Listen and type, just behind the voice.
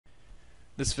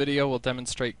This video will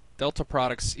demonstrate Delta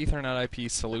Products Ethernet IP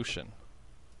solution.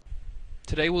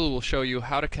 Today we will show you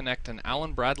how to connect an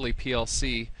Allen Bradley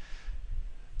PLC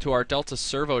to our Delta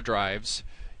servo drives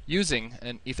using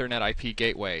an Ethernet IP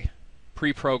gateway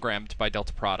pre-programmed by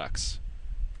Delta Products.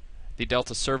 The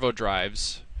Delta servo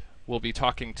drives will be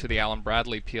talking to the Allen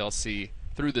Bradley PLC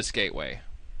through this gateway.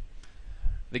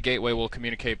 The gateway will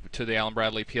communicate to the Allen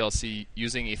Bradley PLC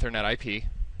using Ethernet IP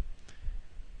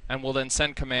and will then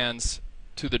send commands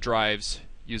to the drives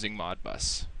using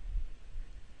Modbus.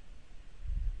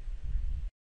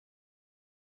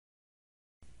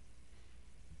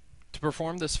 To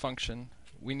perform this function,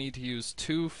 we need to use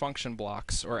two function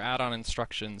blocks or add-on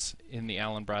instructions in the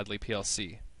Allen Bradley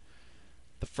PLC.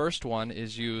 The first one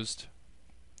is used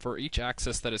for each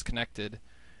axis that is connected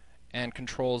and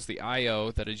controls the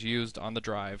I/O that is used on the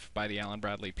drive by the Allen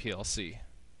Bradley PLC.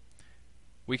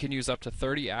 We can use up to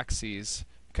 30 axes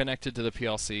connected to the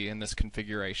PLC in this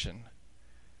configuration.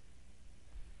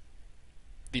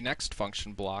 The next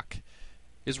function block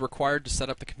is required to set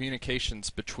up the communications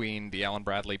between the Allen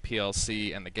Bradley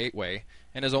PLC and the gateway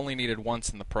and is only needed once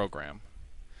in the program.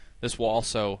 This will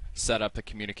also set up the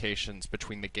communications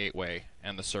between the gateway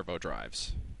and the servo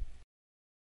drives.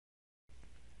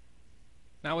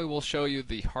 Now we will show you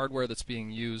the hardware that's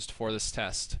being used for this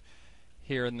test.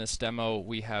 Here in this demo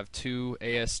we have two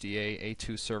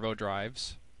ASDA-A2 servo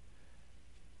drives.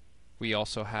 We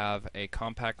also have a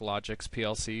Compact Logix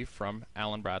PLC from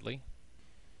Allen Bradley,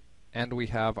 and we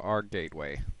have our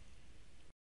gateway.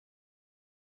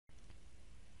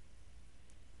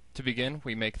 To begin,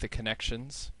 we make the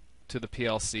connections to the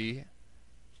PLC.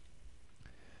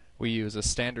 We use a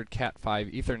standard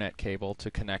Cat5 Ethernet cable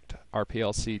to connect our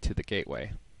PLC to the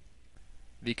gateway.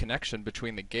 The connection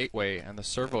between the gateway and the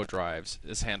servo drives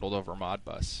is handled over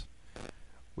Modbus.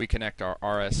 We connect our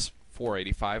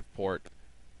RS-485 port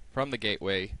from the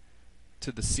gateway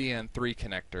to the CN3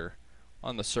 connector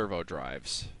on the servo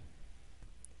drives.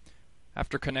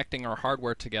 After connecting our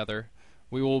hardware together,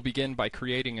 we will begin by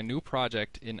creating a new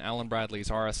project in Allen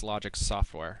Bradley's RS Logix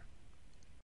software.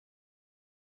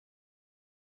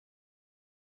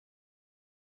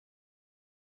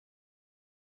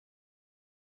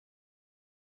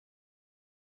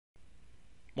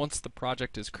 Once the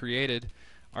project is created,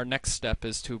 our next step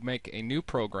is to make a new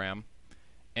program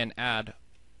and add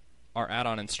our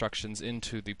add-on instructions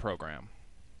into the program.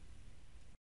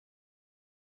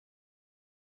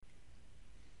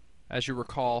 As you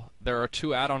recall, there are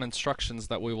two add-on instructions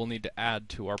that we will need to add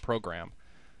to our program.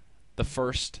 The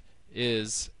first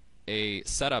is a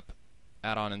setup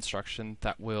add-on instruction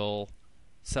that will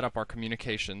set up our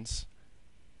communications.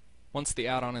 Once the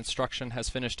add-on instruction has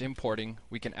finished importing,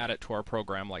 we can add it to our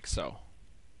program like so.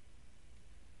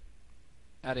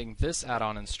 Adding this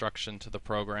add-on instruction to the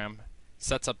program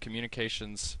sets up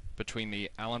communications between the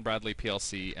Allen Bradley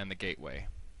PLC and the gateway.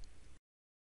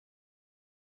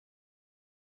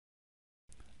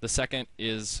 The second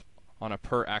is on a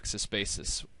per-axis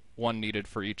basis, one needed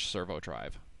for each servo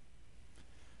drive.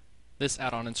 This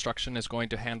add-on instruction is going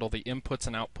to handle the inputs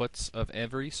and outputs of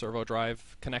every servo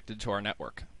drive connected to our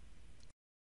network.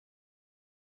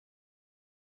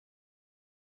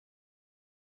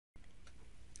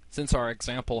 Since our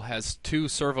example has two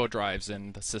servo drives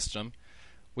in the system,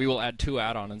 we will add two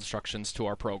add-on instructions to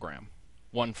our program,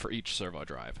 one for each servo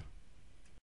drive.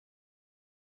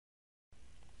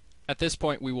 At this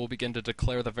point, we will begin to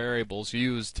declare the variables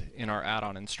used in our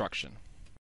add-on instruction.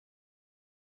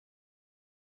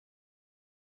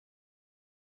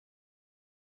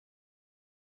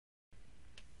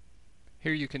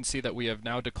 Here you can see that we have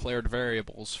now declared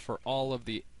variables for all of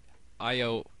the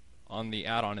I/O on the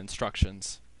add-on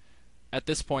instructions. At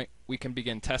this point, we can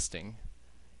begin testing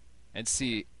and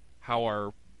see how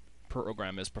our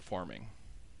program is performing.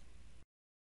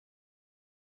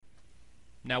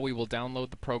 Now we will download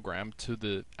the program to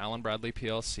the Allen Bradley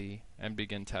PLC and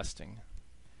begin testing.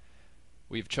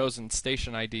 We've chosen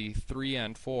station ID 3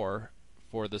 and 4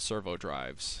 for the servo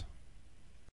drives.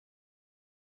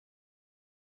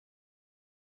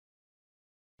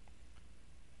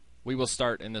 We will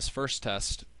start in this first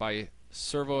test by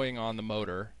servoing on the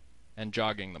motor and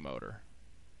jogging the motor.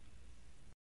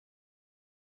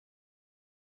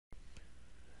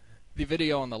 The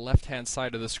video on the left-hand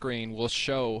side of the screen will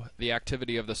show the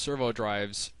activity of the servo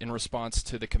drives in response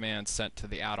to the commands sent to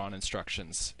the add-on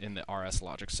instructions in the RS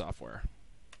Logix software.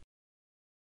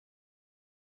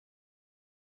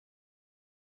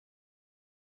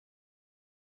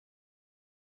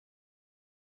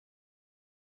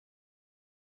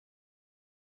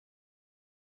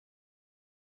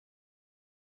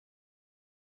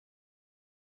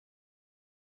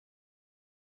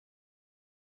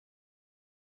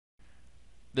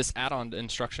 This add-on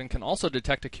instruction can also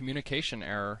detect a communication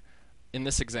error, in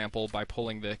this example by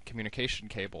pulling the communication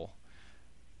cable.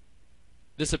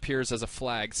 This appears as a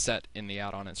flag set in the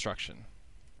add-on instruction.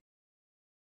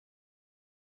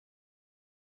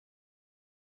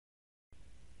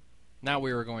 Now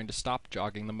we are going to stop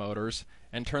jogging the motors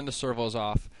and turn the servos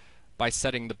off by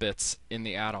setting the bits in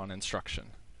the add-on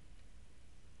instruction.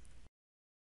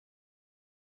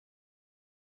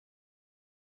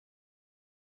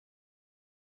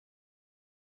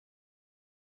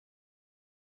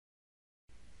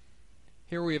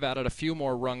 Here we have added a few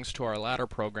more rungs to our ladder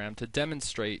program to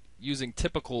demonstrate using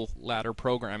typical ladder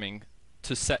programming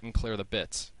to set and clear the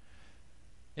bits.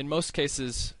 In most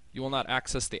cases, you will not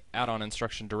access the add-on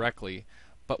instruction directly,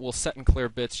 but will set and clear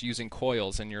bits using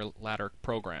coils in your ladder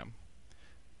program.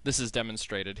 This is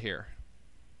demonstrated here.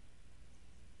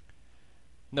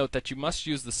 Note that you must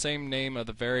use the same name of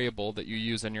the variable that you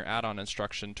use in your add-on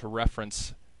instruction to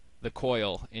reference the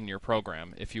coil in your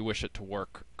program if you wish it to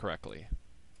work correctly.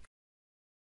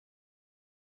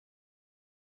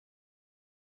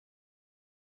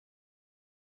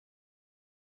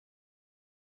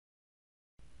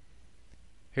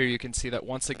 Here you can see that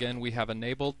once again we have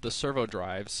enabled the servo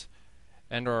drives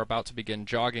and are about to begin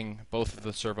jogging both of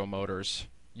the servo motors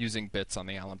using bits on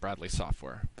the Allen Bradley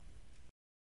software.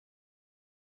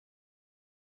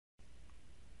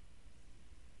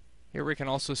 Here we can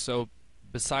also show,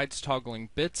 besides toggling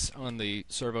bits on the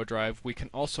servo drive, we can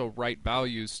also write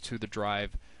values to the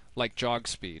drive like jog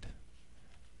speed.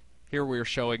 Here we are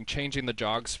showing changing the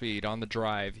jog speed on the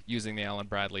drive using the Allen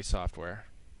Bradley software.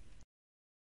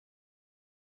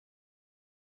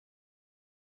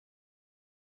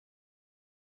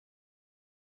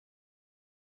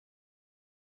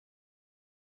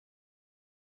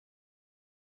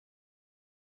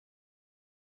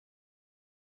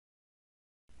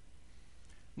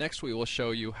 Next we will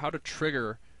show you how to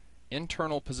trigger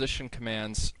internal position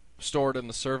commands stored in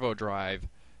the servo drive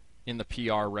in the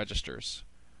PR registers.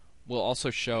 We'll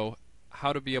also show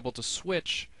how to be able to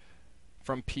switch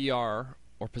from PR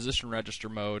or position register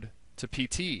mode to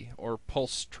PT or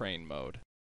pulse train mode.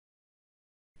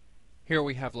 Here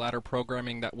we have ladder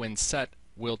programming that when set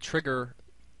will trigger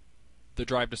the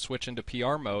drive to switch into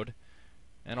PR mode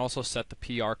and also set the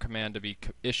PR command to be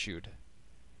issued.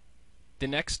 The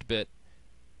next bit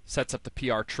sets up the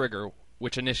PR trigger,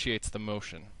 which initiates the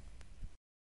motion.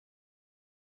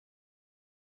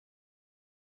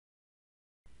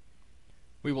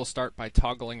 We will start by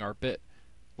toggling our bit,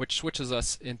 which switches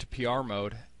us into PR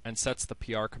mode and sets the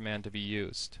PR command to be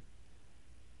used.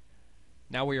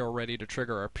 Now we are ready to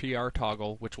trigger our PR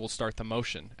toggle, which will start the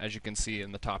motion, as you can see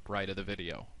in the top right of the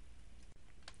video.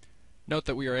 Note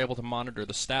that we are able to monitor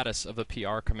the status of the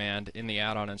PR command in the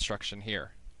add-on instruction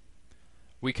here.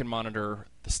 We can monitor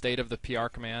the state of the PR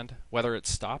command, whether it's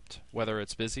stopped, whether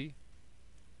it's busy.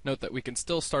 Note that we can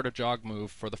still start a jog move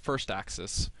for the first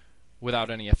axis without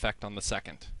any effect on the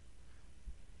second.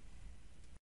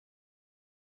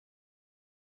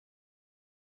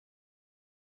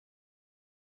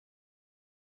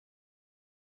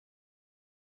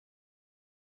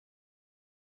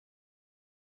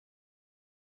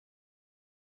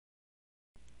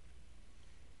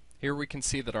 Here we can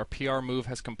see that our PR move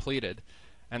has completed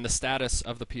and the status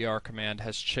of the PR command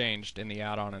has changed in the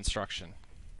add-on instruction.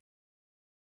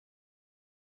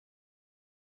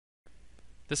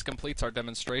 This completes our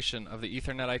demonstration of the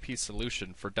Ethernet IP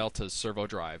solution for Delta's servo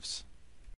drives.